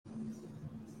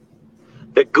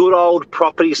The good old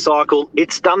property cycle,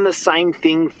 it's done the same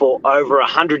thing for over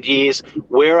 100 years.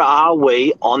 Where are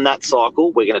we on that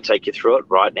cycle? We're going to take you through it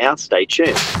right now. Stay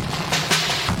tuned.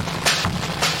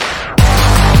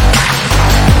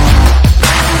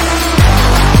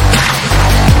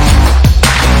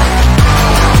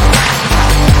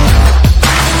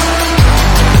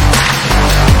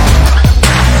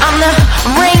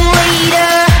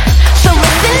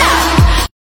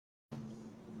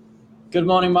 Good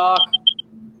morning, Mark.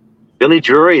 Billy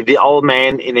Drury, the old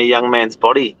man in a young man's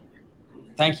body.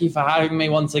 Thank you for having me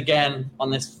once again on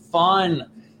this fine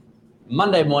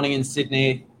Monday morning in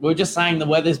Sydney. We were just saying the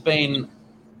weather's been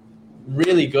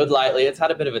really good lately. It's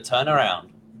had a bit of a turnaround.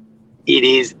 It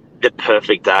is the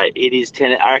perfect day. It is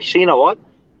 10. Actually, you know what?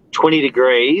 20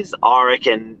 degrees. I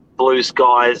reckon blue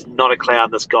skies, not a cloud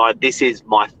in the sky. This is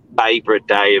my favourite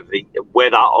day of the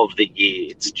weather of the year.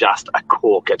 It's just a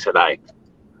corker today.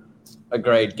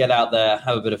 Agreed. Get out there,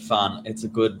 have a bit of fun. It's a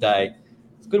good day.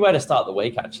 It's a good way to start the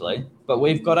week, actually. But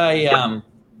we've got a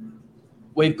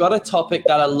topic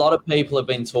that a lot of people have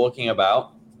been talking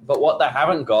about, but what they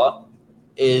haven't got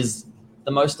is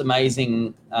the most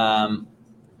amazing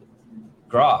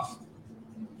graph,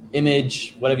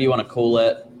 image, whatever you want to call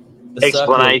it. The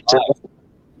explanation.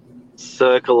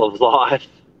 Circle of life.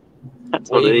 That's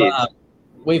what it is.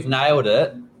 We've nailed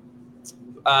it.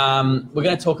 We're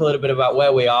going to talk a little bit about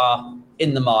where we are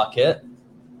in the market,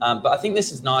 but I think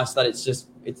this is nice that it's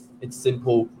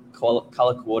simple, color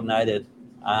coordinated.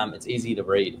 It's easy to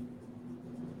read,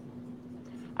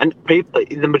 and people,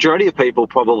 the majority of people,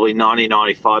 probably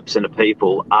 95% of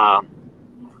people, are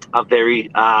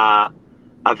very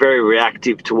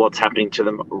reactive to what's happening to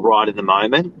them right in the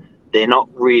moment. They're not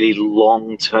really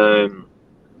long-term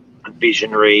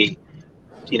visionary,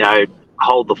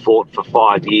 hold the fort for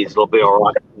 5 years. It'll be all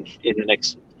right in the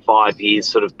next 5 years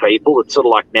sort of people. It's sort of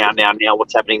like now,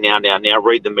 what's happening now,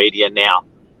 read the media now.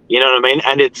 You know what I mean?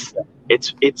 And it's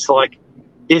like,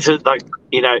 is it like,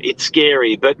 it's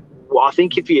scary. But I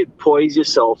think if you poise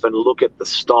yourself and look at the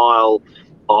style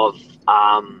of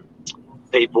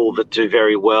people that do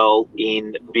very well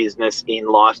in business, in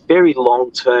life, very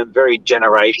long-term, very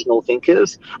generational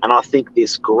thinkers. And I think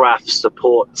this graph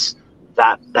supports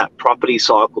that property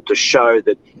cycle to show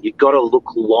that you've got to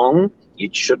look long, you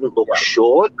shouldn't look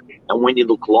short, and when you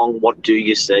look long, what do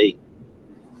you see?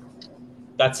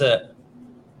 That's it.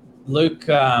 Luke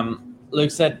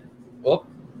said, well,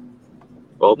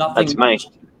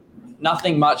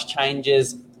 nothing much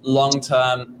changes long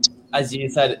term. As you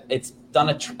said, it's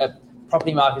done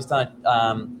property market's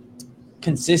done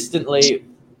consistently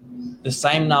the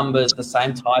same numbers, the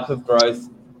same type of growth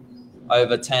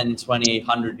over 10, 20,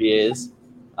 100 years.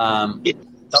 It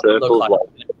doesn't look like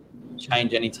it's going to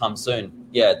change anytime soon.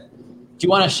 Yeah. Do you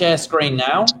want to share screen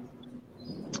now?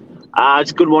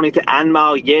 It's good morning to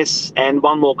Anmal, yes. And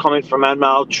one more comment from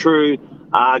Anmal. True.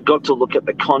 Got to look at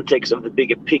the context of the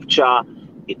bigger picture.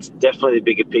 It's definitely the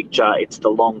bigger picture. It's the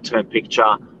long-term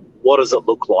picture. What does it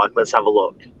look like? Let's have a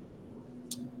look.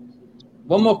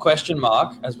 One more question,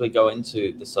 Mark, as we go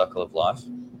into the circle of life.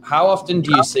 How often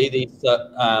do you see these?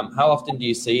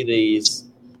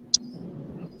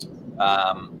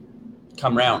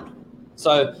 Come round?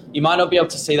 So you might not be able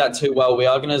to see that too well. We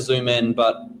are going to zoom in,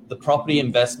 but the property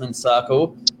investment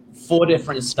circle, 4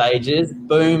 different stages: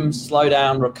 boom, slow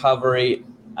down, recovery,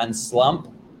 and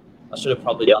slump. I should have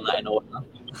probably done that in order.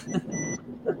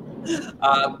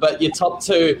 But your top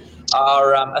 2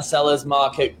 are a seller's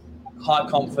market, high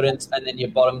confidence, and then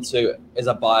your bottom 2 is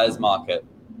a buyer's market.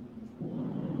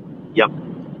 Yep.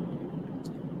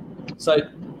 So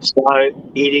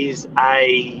it is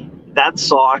that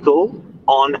cycle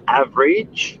on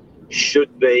average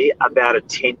should be about a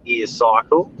 10-year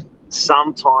cycle.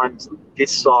 Sometimes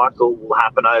this cycle will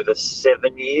happen over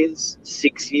 7 years,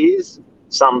 6 years.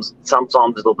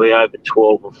 Sometimes it'll be over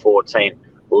 12 or 14.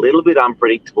 A little bit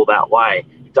unpredictable that way.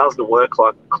 It doesn't work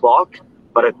like a clock,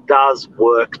 but it does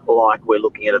work like we're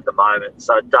looking at the moment.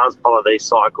 So it does follow these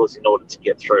cycles in order to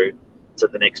get through to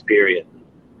the next period.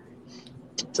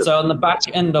 So on the back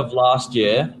end of last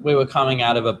year, we were coming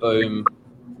out of a boom,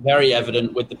 very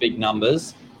evident with the big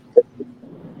numbers.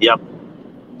 Yep.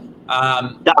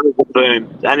 That was a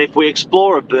boom. And if we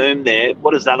explore a boom there,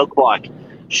 what does that look like?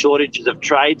 Shortages of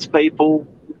tradespeople,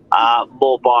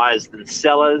 more buyers than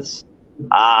sellers,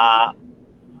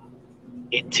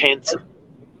 intense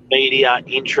media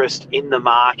interest in the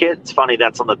market. It's funny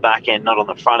that's on the back end, not on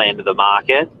the front end of the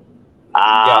market.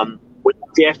 We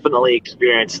definitely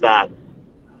experienced that.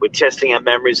 We're testing our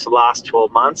memories for the last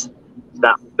 12 months.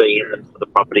 That would be in the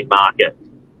property market.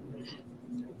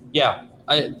 Yeah.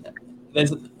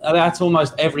 There's that's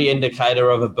almost every indicator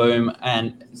of a boom,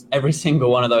 and every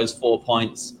single one of those 4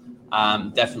 points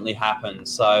definitely happened.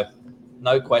 So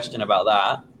no question about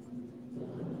that.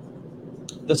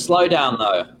 The slowdown,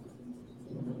 though,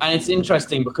 and it's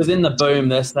interesting because in the boom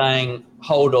they're saying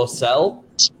hold or sell,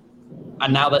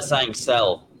 and now they're saying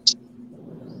sell.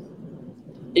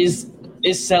 Is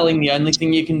selling the only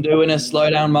thing you can do in a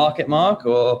slowdown market, Mark,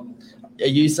 or are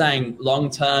you saying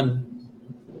long term,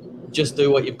 just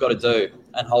do what you've got to do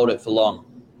and hold it for long?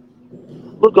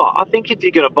 Look, I think if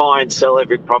you're going to buy and sell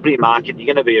every property market,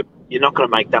 you're not going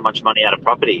to make that much money out of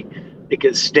property,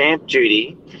 because stamp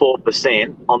duty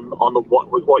 4% on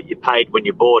what you paid when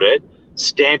you bought it,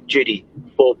 stamp duty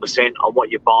 4% on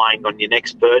what you're buying on your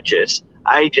next purchase,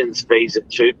 agents' fees at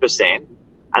 2%,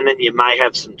 and then you may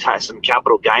have some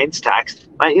capital gains tax.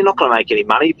 Mate, you're not going to make any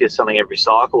money if you're selling every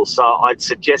cycle. So I'd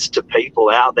suggest to people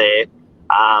out there,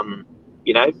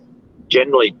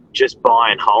 generally just buy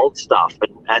and hold stuff.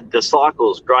 And the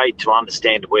cycle is great to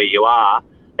understand where you are,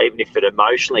 even if it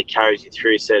emotionally carries you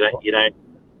through so that you don't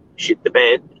shit the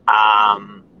bed. I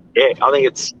think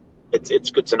it's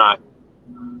good to know.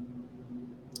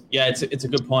 Yeah, it's a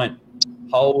good point.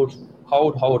 Hold.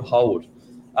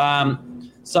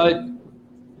 So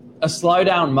a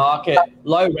slowdown market,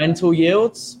 low rental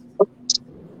yields.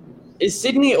 Is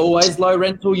Sydney always low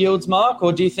rental yields, Mark,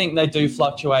 or do you think they do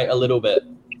fluctuate a little bit?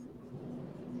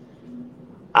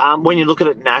 When you look at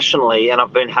it nationally, and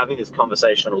I've been having this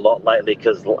conversation a lot lately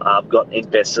because I've got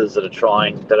investors that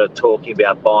are talking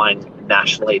about buying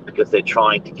nationally because they're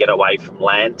trying to get away from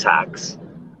land tax.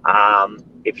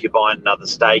 If you buy in another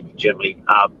state, generally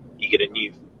you get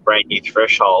a brand new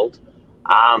threshold.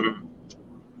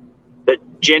 But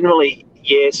generally,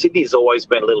 Sydney's always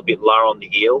been a little bit lower on the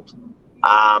yield,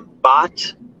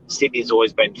 but Sydney's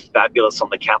always been fabulous on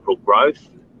the capital growth.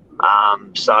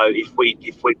 So if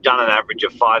we've done an average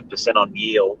of 5% on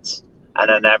yields and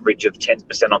an average of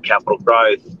 10% on capital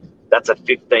growth, that's a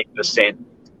 15%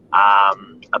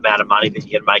 amount of money that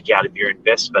you can make out of your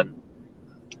investment.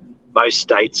 Most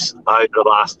states over the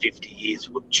last 50 years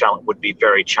would be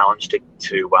very challenged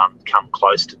to come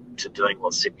close to doing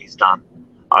what Sydney's done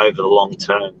over the long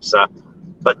term. So,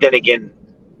 but then again,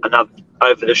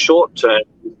 over the short term,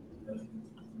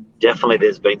 definitely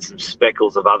there's been some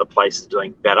speckles of other places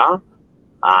doing better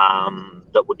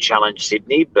that would challenge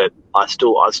Sydney, but I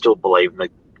still believe in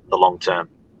the long term.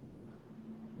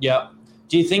 Yeah.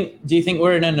 Do you think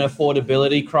we're in an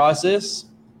affordability crisis?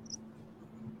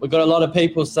 We've got a lot of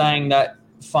people saying that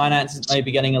finances may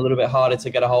be getting a little bit harder to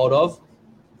get a hold of.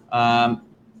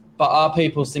 But are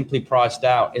people simply priced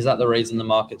out? Is that the reason the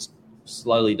market's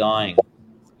slowly dying?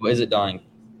 Or is it dying,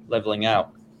 leveling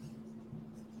out?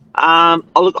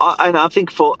 I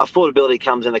think for affordability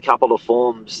comes in a couple of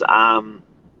forms.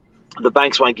 The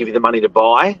banks won't give you the money to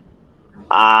buy.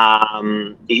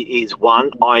 Is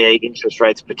one, i.e. interest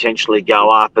rates potentially go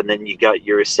up, and then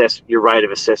your rate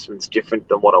of assessment's different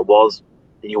than what it was,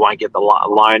 and you won't get the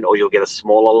loan, or you'll get a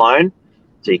smaller loan,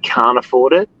 so you can't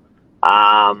afford it.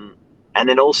 And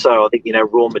then also, I think,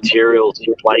 raw materials,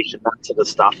 inflation, that sort of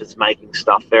stuff is making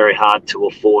stuff very hard to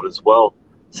afford as well.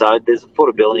 So there's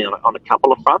affordability on a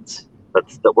couple of fronts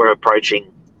that we're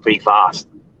approaching pretty fast.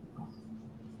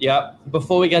 Yeah.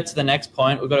 Before we get to the next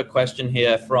point, we've got a question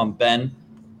here from Ben.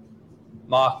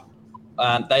 Mark,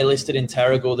 they listed in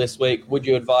Terrigal this week. Would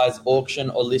you advise auction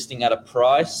or listing at a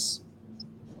price?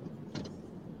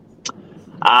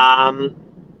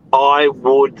 I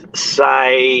would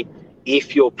say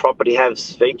if your property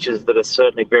has features that are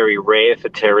certainly very rare for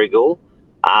Terrigal,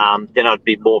 then I'd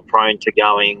be more prone to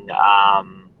going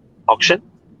auction.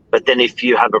 But then if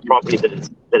you have a property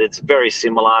that it's very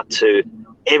similar to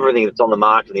everything that's on the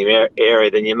market in the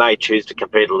area, then you may choose to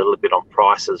compete a little bit on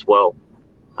price as well.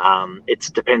 It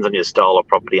depends on your style of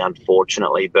property,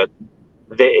 unfortunately. But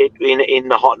in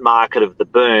the hot market of the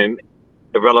boom,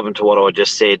 irrelevant to what I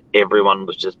just said, everyone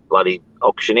was just bloody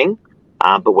auctioning.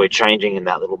 But we're changing in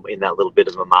that little bit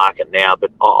of a market now.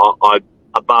 But I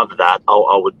above that,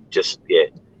 I would just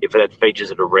if it had features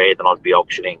that are rare, then I'd be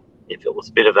auctioning. If it was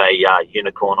a bit of a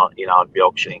unicorn, I'd be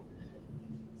auctioning.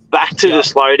 Back to the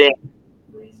slowdown.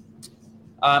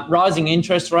 Rising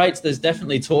interest rates. There's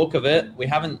definitely talk of it. We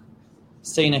haven't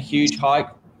seen a huge hike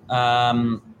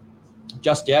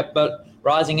just yet, but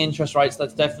rising interest rates,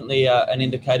 that's definitely an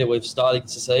indicator we've started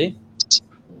to see.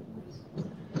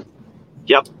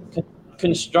 Yep.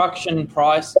 Construction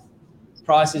price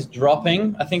is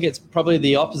dropping. I think it's probably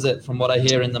the opposite from what I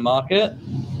hear in the market.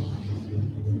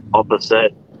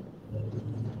 Opposite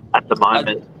at the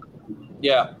moment.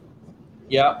 Yeah.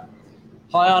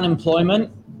 High unemployment.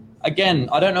 Again,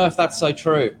 I don't know if that's so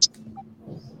true.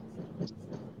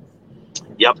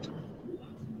 Yep.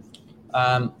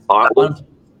 That All right. one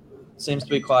seems to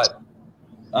be quite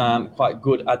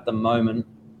good at the moment.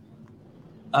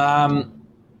 And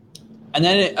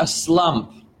then a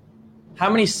slump.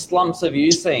 How many slumps have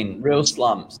you seen? Real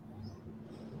slumps?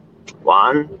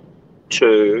 1,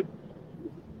 2,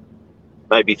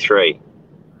 maybe 3.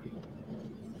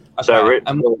 Okay. So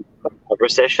a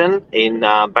recession in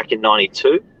back in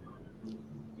 '92,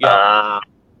 Yeah.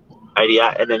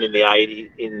 88, and then in the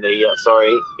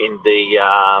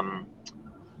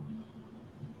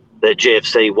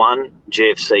GFC 1,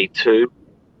 GFC 2.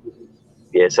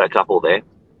 Yeah, so a couple there.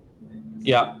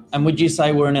 Yeah. And would you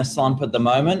say we're in a slump at the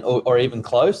moment, or even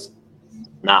close?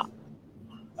 Nah.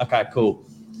 Okay, cool.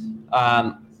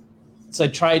 So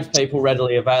tradespeople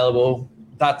readily available.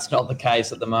 That's not the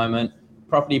case at the moment.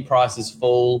 Property prices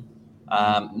fall,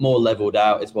 more leveled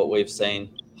out is what we've seen.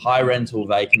 High rental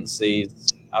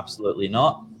vacancies, absolutely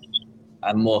not.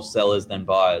 And more sellers than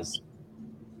buyers,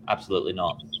 absolutely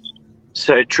not.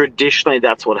 So traditionally,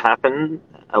 that's what's happened.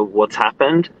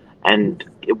 And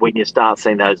when you start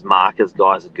seeing those markers,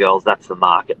 guys and girls, that's the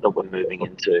market that we're moving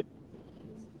into.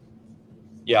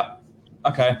 Yeah.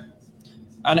 Okay.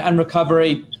 And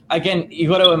recovery, again, you've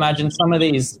got to imagine some of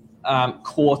these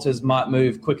quarters might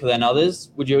move quicker than others.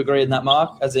 Would you agree in that,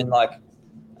 Mark? As in, like,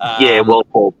 Yeah, well,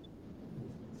 Paul.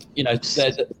 you know,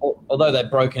 although they're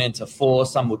broken into 4,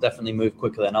 some will definitely move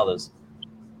quicker than others.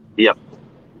 Yep.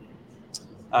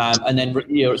 And then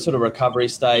your sort of recovery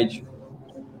stage,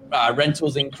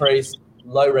 rentals increase,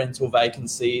 low rental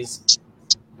vacancies,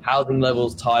 housing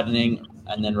levels tightening,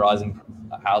 and then rising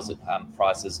housing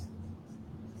prices.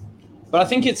 But I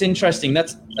think it's interesting.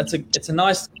 It's a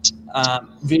nice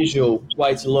visual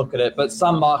way to look at it. But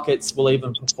some markets will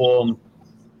even perform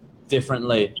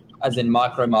differently, as in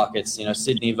micro markets. You know,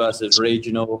 Sydney versus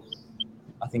regional.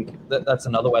 I think that's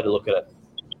another way to look at it.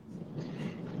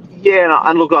 Yeah,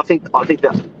 and look, I think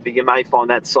that you may find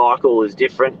that cycle is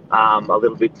different, a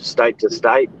little bit state to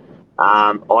state.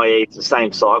 I.e., it's the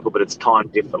same cycle, but it's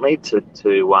timed differently to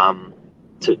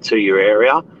your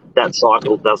area. That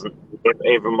cycle doesn't.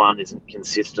 Everyone isn't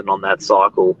consistent on that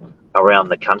cycle around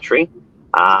the country.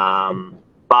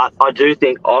 But I do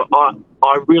think I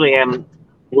really am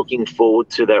looking forward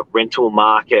to that rental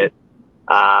market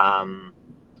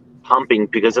pumping,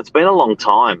 because it's been a long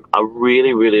time, a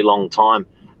really, really long time.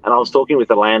 And I was talking with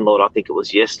the landlord, I think it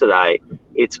was yesterday.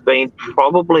 It's been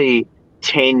probably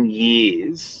 10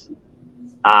 years,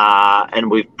 and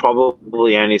we've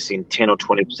probably only seen 10 or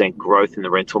 20% growth in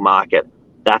the rental market.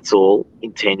 That's all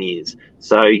in 10 years.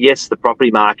 So, yes, the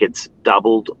property market's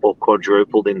doubled or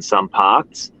quadrupled in some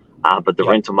parts, but the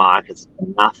rental market's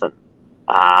nothing.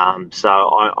 So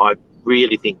I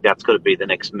really think that's got to be the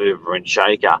next mover and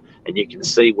shaker, and you can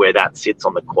see where that sits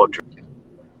on the quadrant.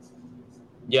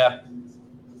 Yeah.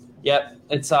 Yeah,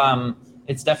 it's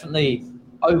definitely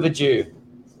overdue.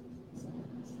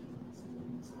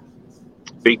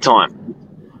 Big time.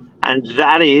 And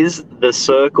that is the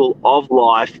circle of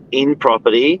life in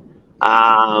property.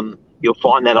 You'll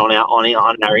find that on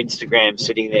our Instagram,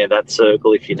 sitting there, that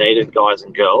circle, if you need it, guys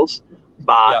and girls.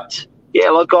 But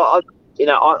look, I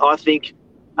think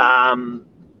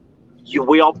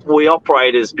we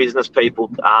operate as business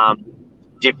people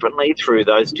differently through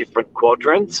those different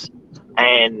quadrants.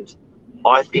 And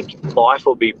I think life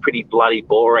will be pretty bloody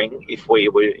boring if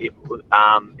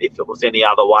it was any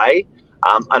other way.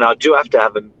 And I do have to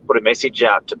put a message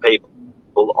out to people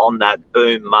on that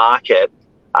boom market.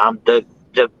 The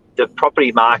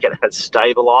property market has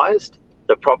stabilised.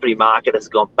 The property market has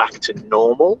gone back to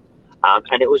normal,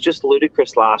 and it was just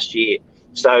ludicrous last year.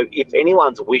 So if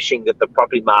anyone's wishing that the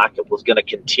property market was going to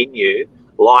continue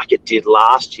like it did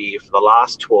last year for the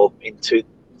last 12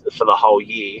 for the whole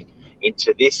year,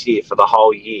 into this year for the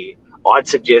whole year, I'd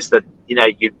suggest that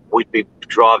we'd be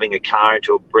driving a car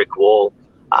into a brick wall.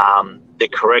 The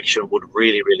correction would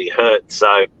really, really hurt.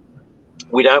 So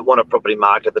we don't want a property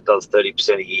market that does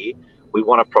 30% a year. We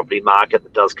want a property market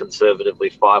that does conservatively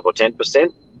 5 or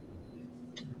 10%,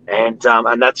 and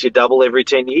that's your double every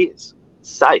 10 years.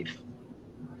 Safe.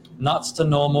 Nuts to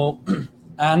normal.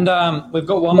 And we've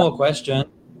got one more question,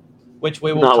 which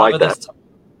we will cover this.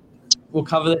 We'll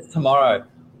cover this tomorrow.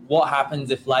 What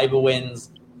happens if Labor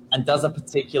wins, and does a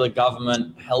particular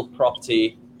government help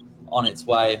property on its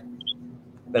way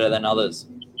better than others?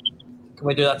 Can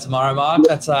we do that tomorrow, Mark?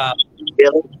 That's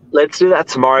let's do that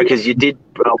tomorrow, because you did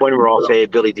when we were off air,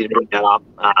 Billy did bring that up.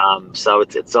 So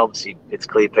it's obviously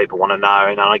clear people want to know,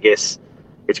 and I guess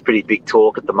it's pretty big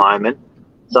talk at the moment.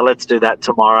 So let's do that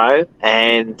tomorrow.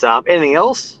 And anything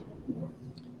else?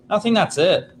 I think that's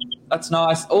it. That's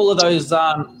nice. All of those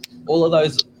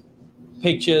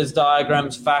pictures,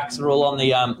 diagrams, facts are all on the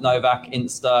Novak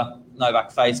Insta,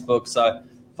 Novak Facebook. So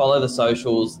follow the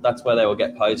socials. That's where they will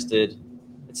get posted.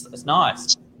 It's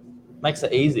nice. Makes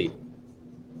it easy.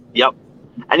 Yep.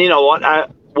 And you know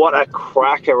what? What a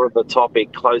cracker of a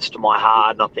topic, close to my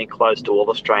heart, and I think close to all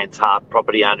Australians' heart,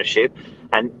 property ownership.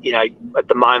 And, you know, at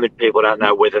the moment, people don't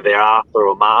know whether they're Arthur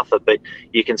or Martha, but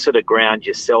you can sort of ground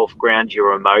yourself, ground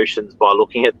your emotions by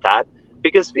looking at that.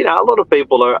 Because, you know, a lot of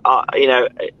people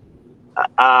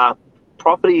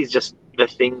property is just the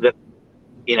thing that,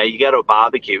 you know, you go to a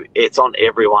barbecue, it's on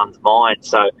everyone's mind.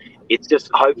 So it's just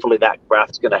hopefully that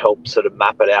graph's going to help sort of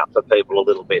map it out for people a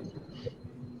little bit.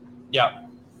 Yeah.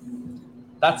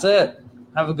 That's it.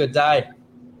 Have a good day.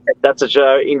 That's a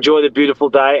show. Enjoy the beautiful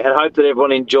day, and hope that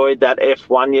everyone enjoyed that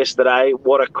F1 yesterday.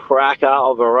 What a cracker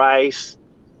of a race.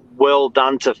 Well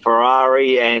done to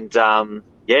Ferrari. And,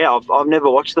 I've never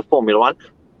watched the Formula One.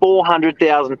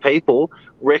 400,000 people,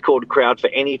 record crowd for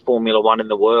any Formula One in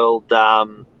the world,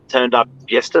 turned up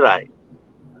yesterday.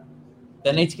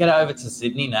 They need to get over to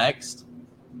Sydney next.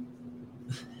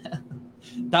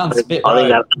 Down Spit I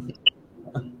Road. think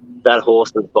that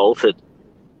horse has bolted.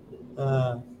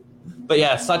 But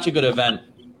yeah, such a good event.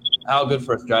 How good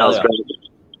for Australia. That was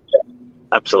great.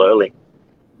 Absolutely.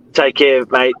 Take care,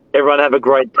 mate. Everyone have a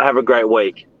great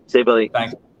week. See you, Billy.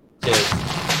 Thanks. Cheers.